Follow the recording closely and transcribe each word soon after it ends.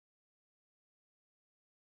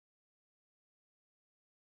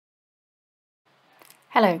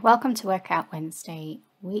Hello, welcome to Workout Wednesday,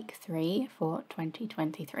 week 3 for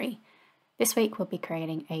 2023. This week we'll be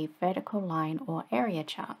creating a vertical line or area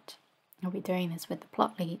chart. I'll be doing this with the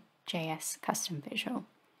PlotlyJS Custom Visual.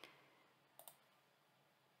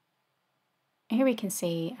 Here we can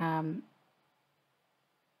see a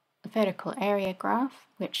vertical area graph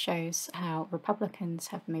which shows how Republicans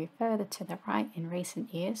have moved further to the right in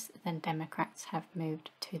recent years than Democrats have moved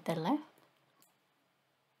to the left.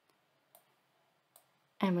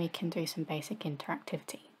 And we can do some basic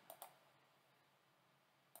interactivity.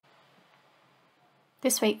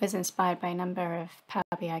 This week was inspired by a number of Power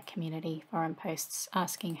BI community forum posts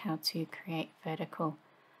asking how to create vertical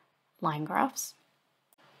line graphs.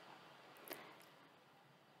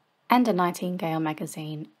 And a Nightingale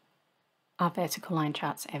magazine, are vertical line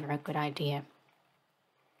charts ever a good idea?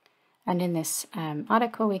 And in this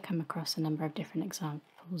article we come across a number of different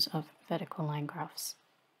examples of vertical line graphs.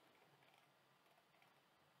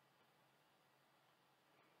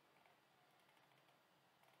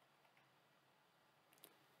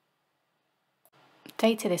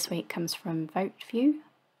 Data this week comes from VoteView,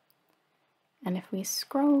 and if we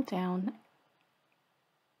scroll down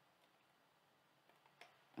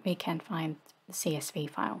we can find the CSV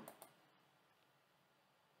file.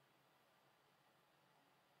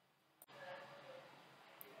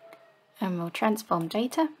 And we'll transform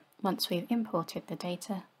data once we've imported the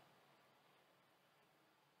data.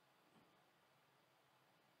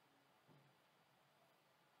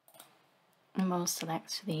 And we'll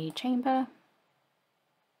select the chamber,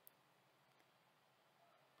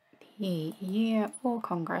 the year or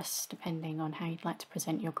Congress, depending on how you'd like to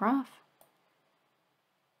present your graph.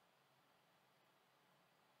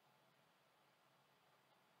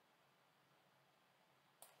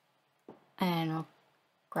 And we'll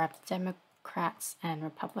grab Democrats and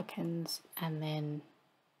Republicans and then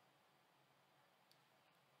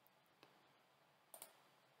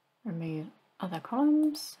remove other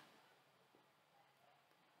columns.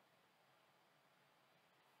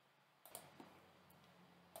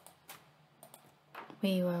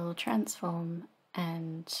 We will transform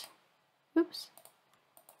and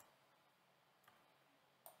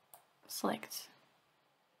select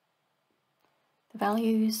the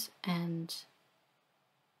values and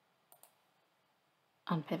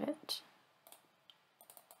unpivot.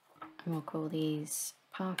 And we'll call these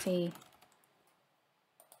party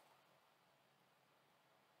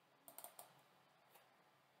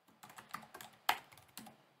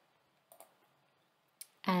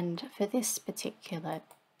and for this particular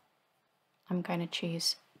I'm going to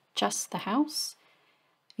choose just the House.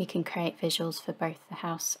 You can create visuals for both the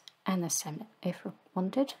House and the Senate if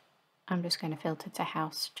wanted. I'm just going to filter to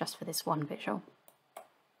House just for this one visual.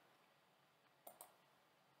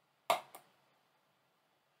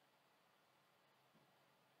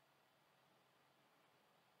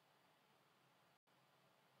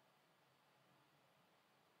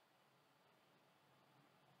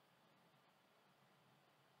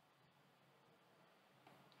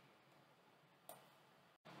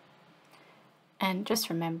 And just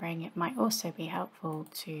remembering it might also be helpful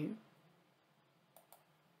to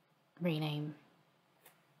rename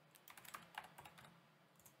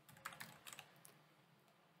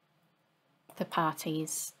the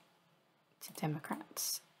parties to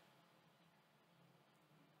Democrats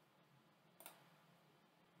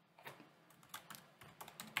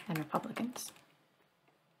and Republicans.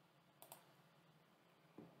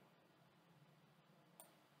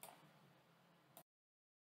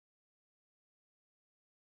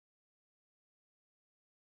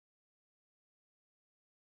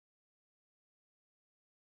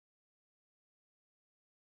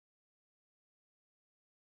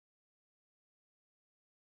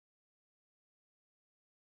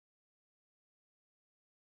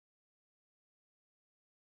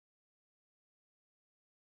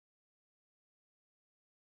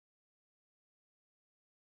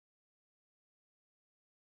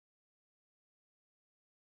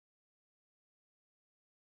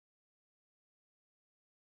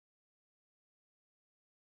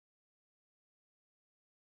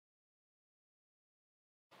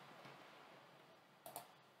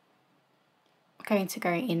 I'm going to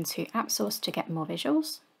go into AppSource to get more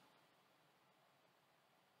visuals.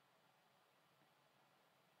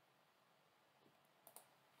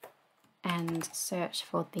 And search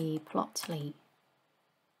for the Plotly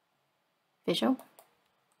visual.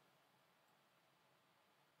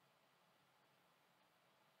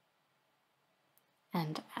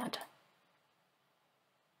 And add.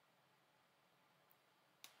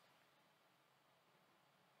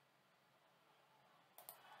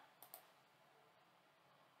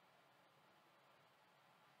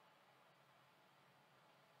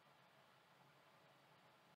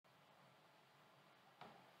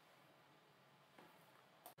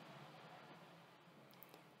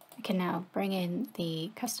 can now bring in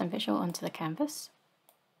the custom visual onto the canvas.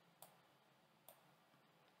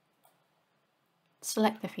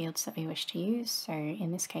 Select the fields that we wish to use, so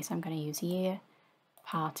in this case I'm going to use year,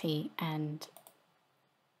 party and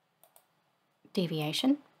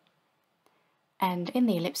deviation. And in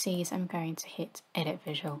the ellipses I'm going to hit edit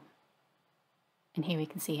visual. And here we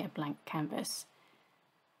can see a blank canvas.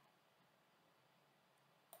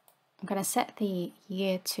 I'm going to set the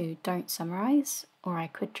year to don't summarize, or I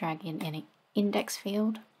could drag in any index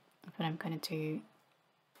field, but I'm going to do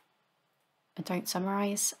a don't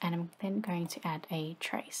summarize, and I'm then going to add a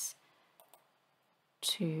trace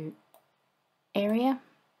to area,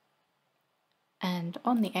 and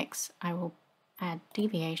on the X I will add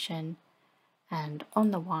deviation, and on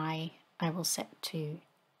the Y I will set to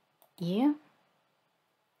year.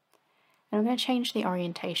 And I'm going to change the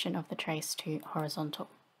orientation of the trace to horizontal.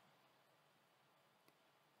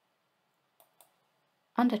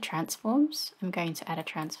 Under transforms, I'm going to add a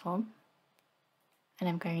transform, and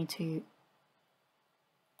I'm going to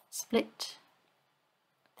split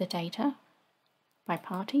the data by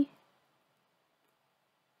party,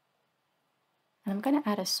 and I'm going to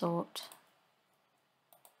add a sort.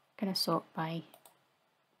 I'm going to sort by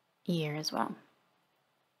year as well.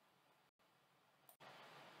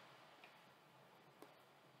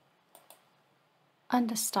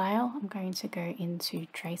 Under style, I'm going to go into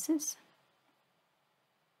traces.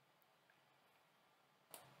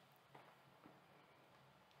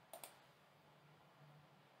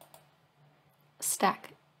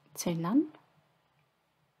 Stack to none,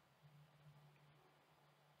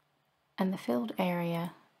 and the filled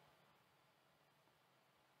area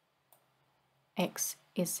X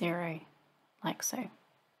is 0, like so.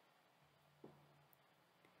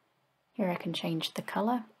 Here I can change the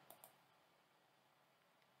colour.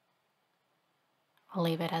 I'll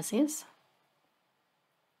leave it as is.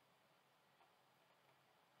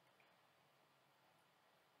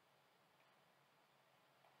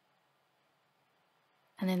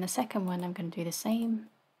 And then the second one I'm going to do the same.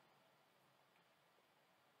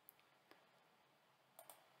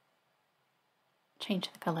 Change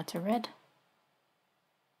the colour to red.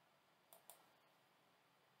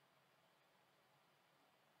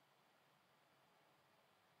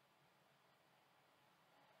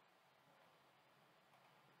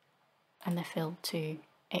 And the fill to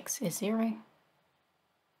X is 0.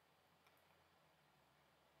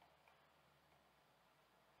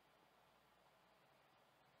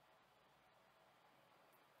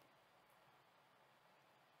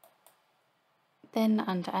 Then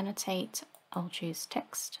under annotate, I'll choose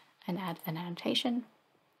text and add an annotation.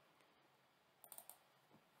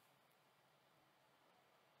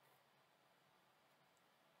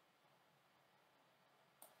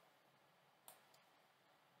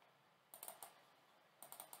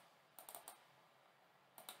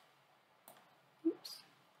 Oops.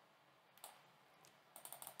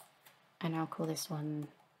 And I'll call this one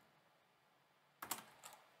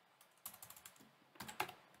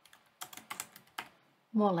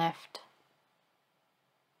more left.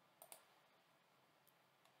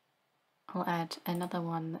 I'll add another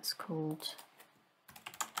one that's called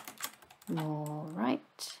more right.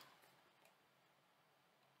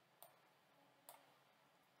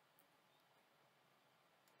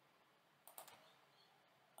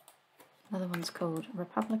 Another one's called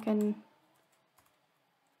Republican.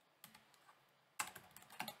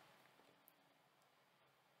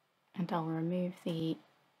 And I'll remove the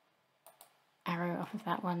arrow off of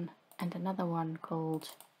that one, and another one called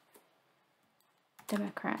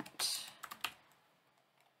Democrat,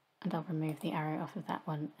 and I'll remove the arrow off of that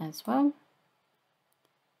one as well.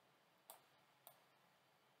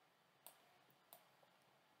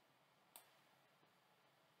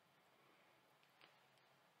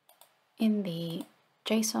 In the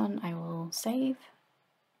JSON I will save,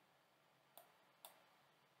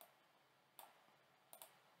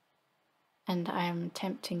 and I am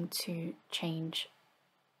attempting to change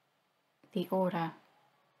the order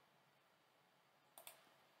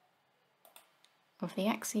of the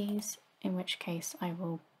axes, in which case I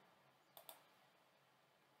will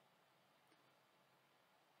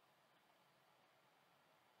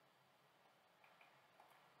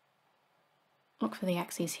look for the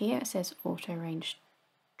axes here. It says auto range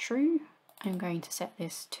true. I'm going to set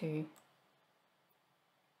this to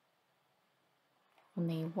on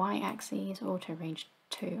the y-axis, auto range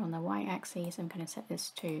 2 on the y-axis. I'm going to set this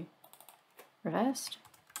to reversed.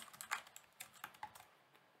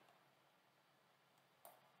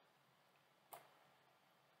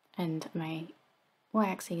 And my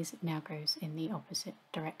y-axis now goes in the opposite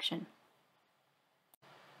direction.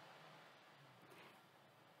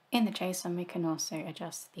 in the JSON we can also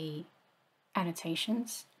adjust the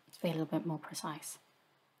annotations to be a little bit more precise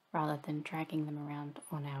rather than dragging them around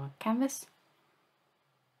on our canvas.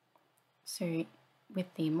 So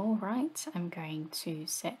with the more right, I'm going to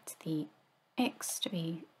set the X to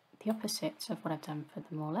be the opposite of what I've done for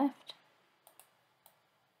the more left.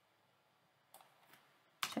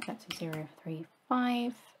 Set that to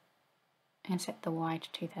 035 and set the Y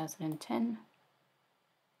to 2010.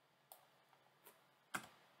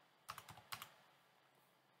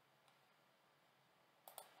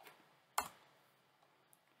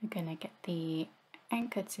 We're going to get the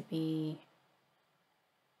anchor to be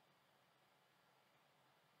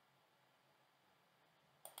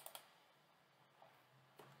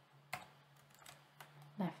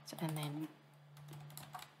left and then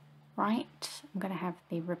right. I'm going to have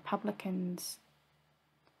the Republicans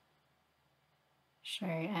show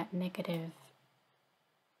at -1,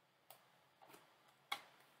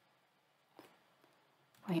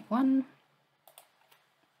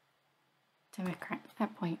 Democrat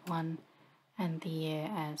at 0.1, and the year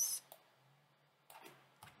as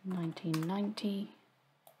 1990.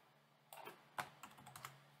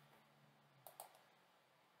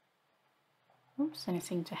 Oops, and I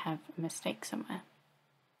seem to have a mistake somewhere.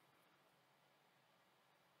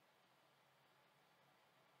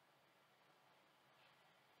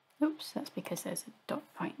 Oops, that's because there's a dot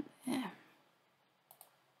point there.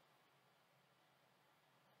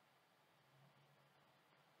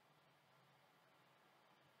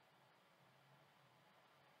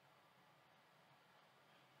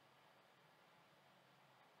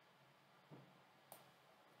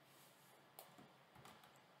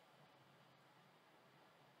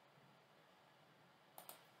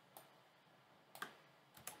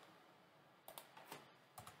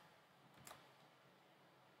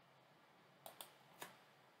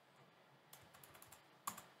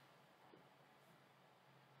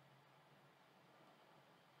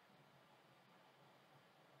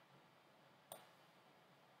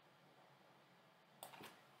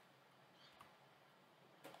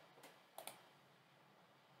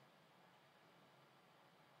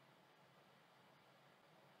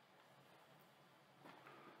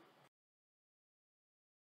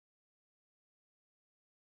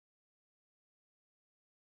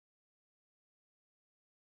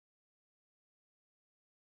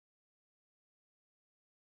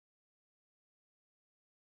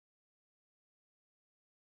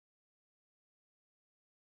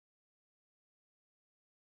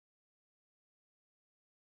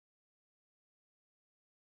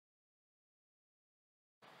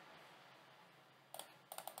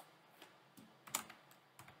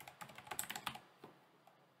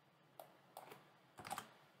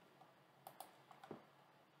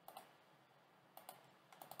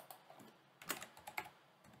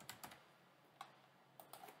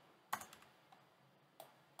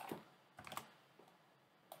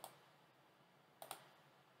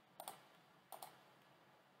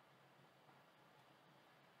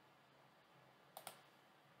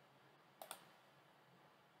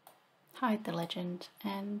 Hide the legend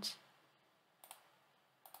and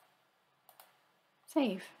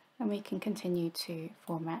save, and we can continue to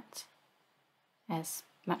format as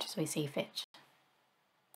much as we see fit.